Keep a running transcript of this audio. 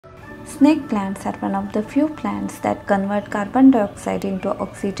Snake plants are one of the few plants that convert carbon dioxide into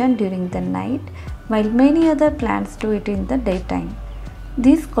oxygen during the night, while many other plants do it in the daytime.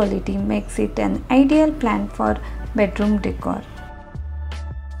 This quality makes it an ideal plant for bedroom decor.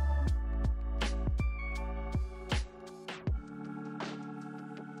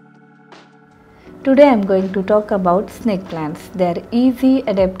 Today I am going to talk about snake plants. They are easy,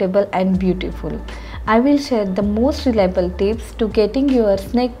 adaptable and beautiful. I will share the most reliable tips to getting your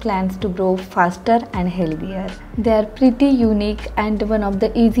snake plants to grow faster and healthier. They are pretty unique and one of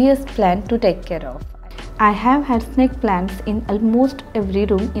the easiest plants to take care of. I have had snake plants in almost every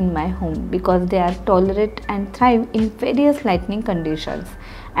room in my home because they are tolerant and thrive in various lighting conditions,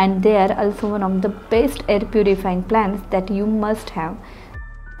 and they are also one of the best air purifying plants that you must have.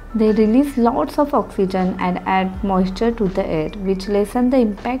 They release lots of oxygen and add moisture to the air, which lessen the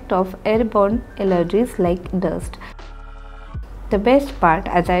impact of airborne allergies like dust. The best part,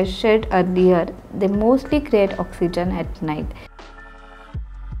 as I shared earlier, they mostly create oxygen at night.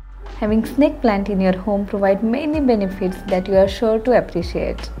 Having snake plant in your home provides many benefits that you are sure to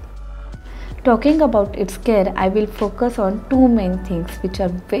appreciate. Talking about its care, I will focus on two main things which are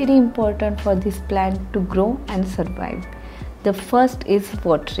very important for this plant to grow and survive. The first is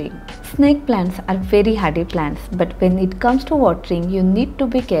watering. Snake plants are very hardy plants, but when it comes to watering, you need to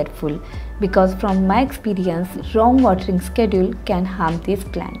be careful because from my experience, wrong watering schedule can harm this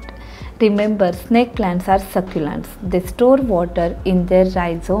plant. Remember, snake plants are succulents. They store water in their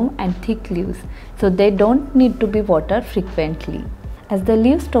rhizome and thick leaves, so they don't need to be watered frequently. As the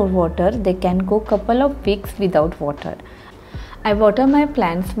leaves store water, they can go couple of weeks without water. I water my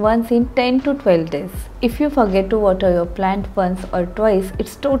plants once in 10 to 12 days. If you forget to water your plant once or twice,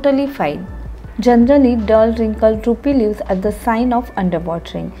 it's totally fine. Generally, dull, wrinkled, droopy leaves are the sign of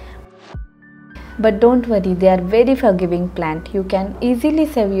underwatering. But don't worry, they are very forgiving plant. You can easily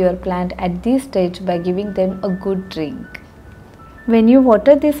save your plant at this stage by giving them a good drink. When you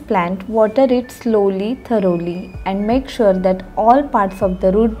water this plant, water it slowly, thoroughly, and make sure that all parts of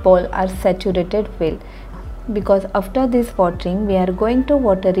the root ball are saturated well, because after this watering we are going to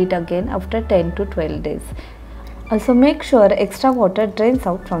water it again after 10 to 12 days. Also make sure extra water drains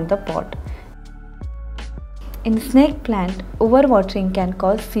out from the pot. In snake plant, overwatering can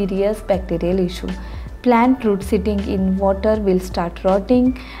cause serious bacterial issue. Plant root sitting in water will start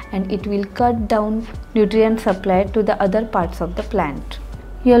rotting and it will cut down nutrient supply to the other parts of the plant.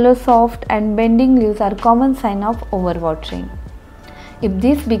 Yellow, soft and bending leaves are common sign of overwatering. If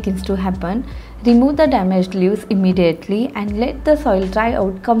this begins to happen, remove the damaged leaves immediately and let the soil dry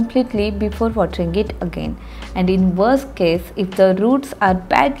out completely before watering it again. And in worst case, if the roots are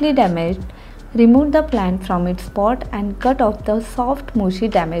badly damaged, remove the plant from its pot and cut off the soft, mushy,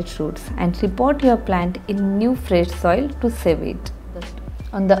 damaged roots and repot your plant in new fresh soil to save it.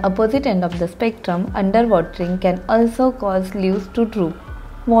 On the opposite end of the spectrum, underwatering can also cause leaves to droop.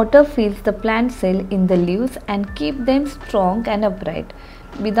 Water fills the plant cell in the leaves and keep them strong and upright.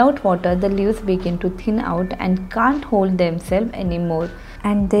 Without water, the leaves begin to thin out and can't hold themselves anymore,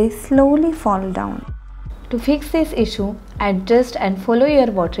 and they slowly fall down. To fix this issue, adjust and follow your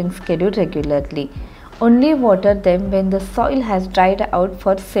watering schedule regularly. Only water them when the soil has dried out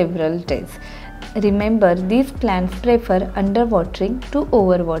for several days. Remember, these plants prefer underwatering to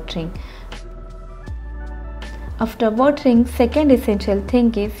overwatering. After watering, second essential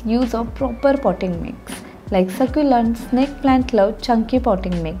thing is use of proper potting mix. Like succulents, snake plant love chunky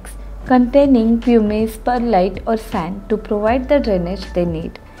potting mix containing pumice, perlite or sand to provide the drainage they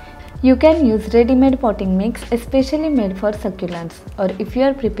need. You can use ready-made potting mix especially made for succulents, or if you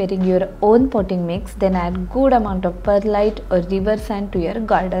are preparing your own potting mix, then add good amount of perlite or river sand to your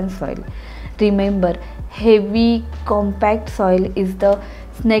garden soil. Remember, heavy compact soil is the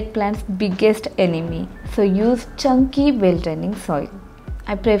snake plant's biggest enemy, so use chunky well-draining soil.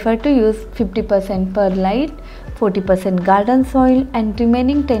 I prefer to use 50% perlite, 40% garden soil and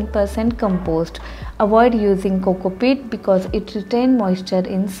remaining 10% compost. Avoid using coco peat because it retains moisture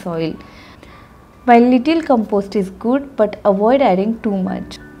in soil. While little compost is good, but avoid adding too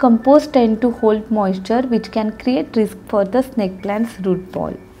much. Compost tends to hold moisture which can create risk for the snake plant's root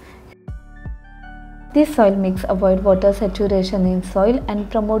ball. This soil mix avoids water saturation in soil and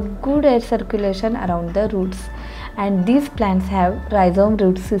promote good air circulation around the roots. And these plants have rhizome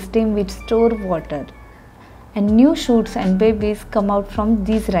root system which store water. And new shoots and babies come out from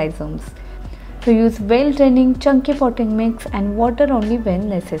these rhizomes. So use well draining chunky potting mix and water only when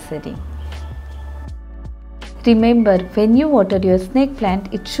necessary. Remember, when you water your snake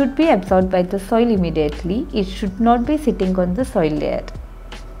plant, it should be absorbed by the soil immediately. It should not be sitting on the soil layer.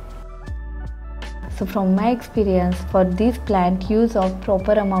 So from my experience, for this plant, use of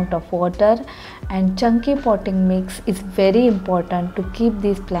proper amount of water and chunky potting mix is very important to keep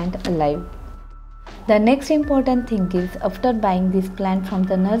this plant alive. The next important thing is, after buying this plant from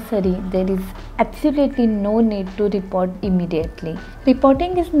the nursery, there is absolutely no need to repot immediately.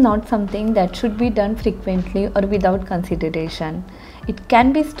 Repotting is not something that should be done frequently or without consideration. It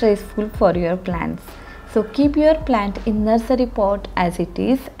can be stressful for your plants. So keep your plant in nursery pot as it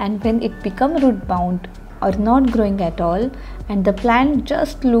is, and when it becomes root bound or not growing at all and the plant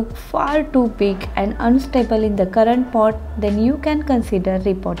just look far too big and unstable in the current pot, then you can consider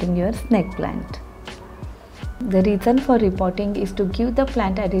repotting your snake plant. The reason for repotting is to give the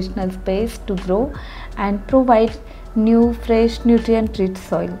plant additional space to grow and provide new, fresh, nutrient-rich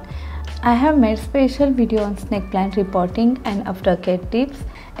soil. I have made special video on snake plant repotting and aftercare tips,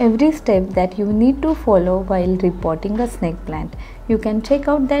 every step that you need to follow while repotting a snake plant. You can check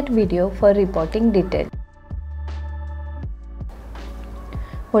out that video for repotting detail.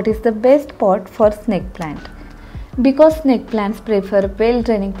 What is the best pot for snake plant? Because snake plants prefer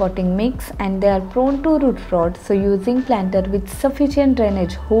well-draining potting mix and they are prone to root rot, so using planter with sufficient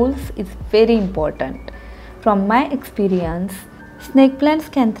drainage holes is very important. From my experience, snake plants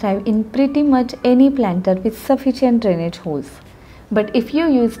can thrive in pretty much any planter with sufficient drainage holes. But if you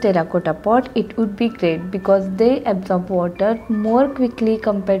use terracotta pot, it would be great because they absorb water more quickly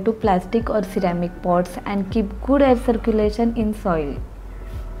compared to plastic or ceramic pots and keep good air circulation in soil.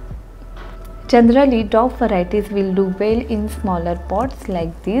 Generally, dwarf varieties will do well in smaller pots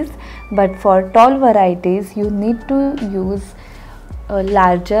like this, but for tall varieties you need to use a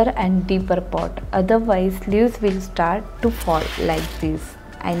larger and deeper pot, otherwise leaves will start to fall like this.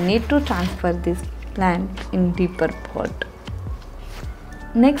 I need to transfer this plant in deeper pot.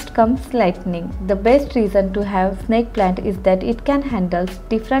 Next comes lighting. The best reason to have snake plant is that it can handle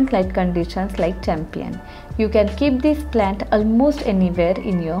different light conditions like champion. You can keep this plant almost anywhere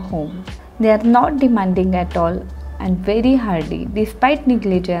in your home. They are not demanding at all and very hardy. Despite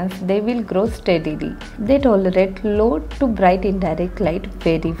negligence, they will grow steadily. They tolerate low to bright indirect light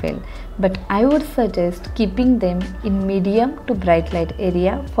very well, but I would suggest keeping them in medium to bright light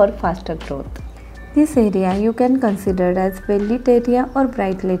area for faster growth. This area you can consider as well lit area or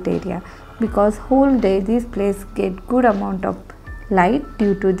bright light area because whole day this place get good amount of light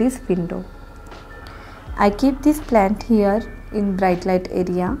due to this window. I keep this plant here in bright light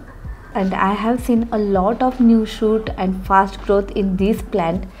area, and I have seen a lot of new shoot and fast growth in this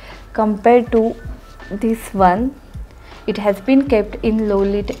plant compared to this one. It has been kept in low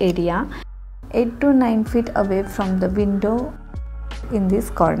lit area 8 to 9 feet away from the window in this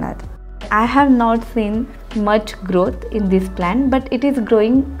corner. I have not seen much growth in this plant, but it is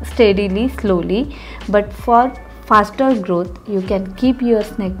growing steadily, slowly. But for faster growth, you can keep your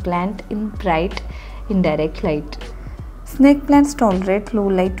snake plant in bright indirect light. Snake plants tolerate low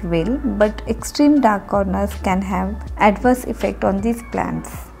light well, but extreme dark corners can have adverse effect on these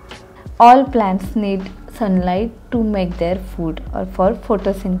plants. All plants need sunlight to make their food or for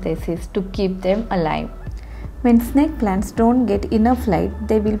photosynthesis to keep them alive. When snake plants don't get enough light,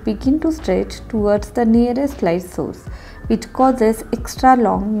 they will begin to stretch towards the nearest light source, which causes extra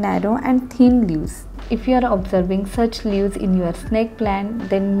long, narrow and thin leaves. If you are observing such leaves in your snake plant,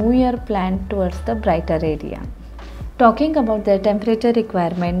 then move your plant towards the brighter area. Talking about their temperature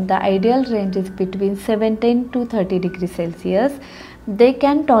requirement, the ideal range is between 17 to 30 degrees Celsius. They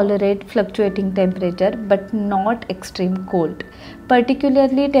can tolerate fluctuating temperature but not extreme cold,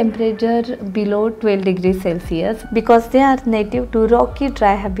 particularly temperature below 12 degrees Celsius because they are native to rocky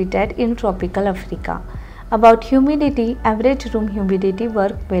dry habitat in tropical Africa. About humidity, average room humidity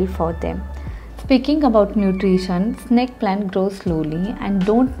work well for them. Speaking about nutrition, snake plant grows slowly and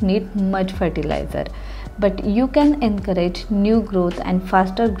don't need much fertilizer, but you can encourage new growth and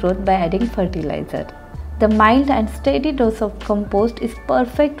faster growth by adding fertilizer. The mild and steady dose of compost is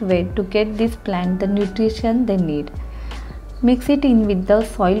perfect way to get this plant the nutrition they need. Mix it in with the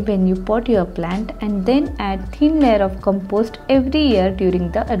soil when you pot your plant and then add thin layer of compost every year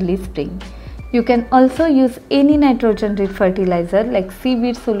during the early spring. You can also use any nitrogen-rich fertilizer like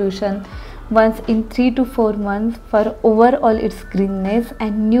seaweed solution once in 3 to 4 months for overall its greenness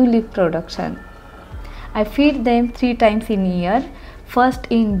and new leaf production. I feed them 3 times in a year. First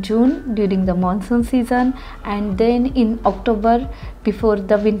in June during the monsoon season and then in October before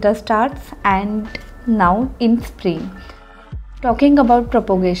the winter starts and now in spring. Talking about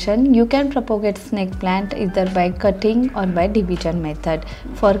propagation, you can propagate snake plant either by cutting or by division method.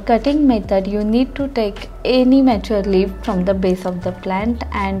 For cutting method, you need to take any mature leaf from the base of the plant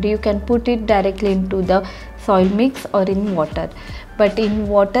and you can put it directly into the soil mix or in water. But in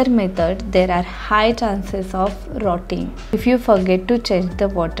water method, there are high chances of rotting if you forget to change the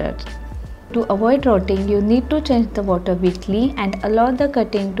water. To avoid rotting, you need to change the water weekly and allow the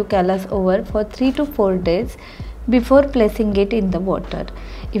cutting to callus over for 3 to 4 days before placing it in the water.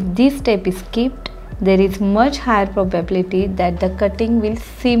 If this step is skipped, there is much higher probability that the cutting will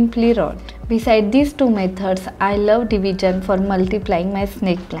simply rot. Beside these two methods, I love division for multiplying my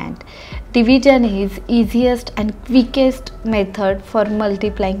snake plant. Division is easiest and quickest method for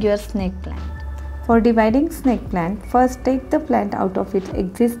multiplying your snake plant. For dividing snake plant, first take the plant out of its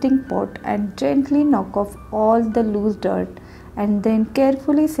existing pot and gently knock off all the loose dirt and then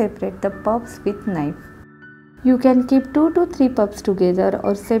carefully separate the pups with knife. You can keep 2 to 3 pups together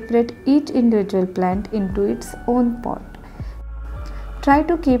or separate each individual plant into its own pot. Try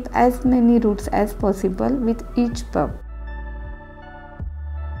to keep as many roots as possible with each pup.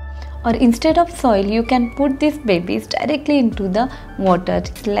 Or instead of soil, you can put these babies directly into the water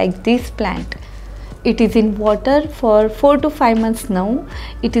like this plant. It is in water for 4 to 5 months now.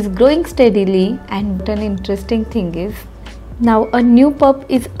 It is growing steadily, and an interesting thing is, now a new pup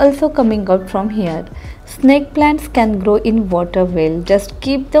is also coming out from here. Snake plants can grow in water well. Just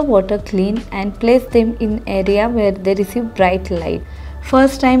keep the water clean and place them in area where they receive bright light.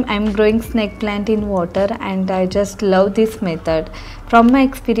 First time I am growing snake plant in water and I just love this method. From my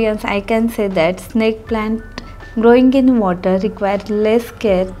experience, I can say that snake plant growing in water requires less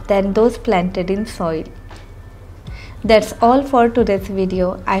care than those planted in soil. That's all for today's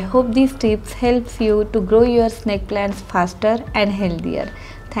video. I hope these tips helps you to grow your snake plants faster and healthier.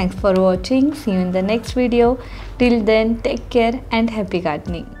 Thanks for watching. See you in the next video. Till then, take care and happy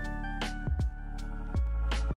gardening.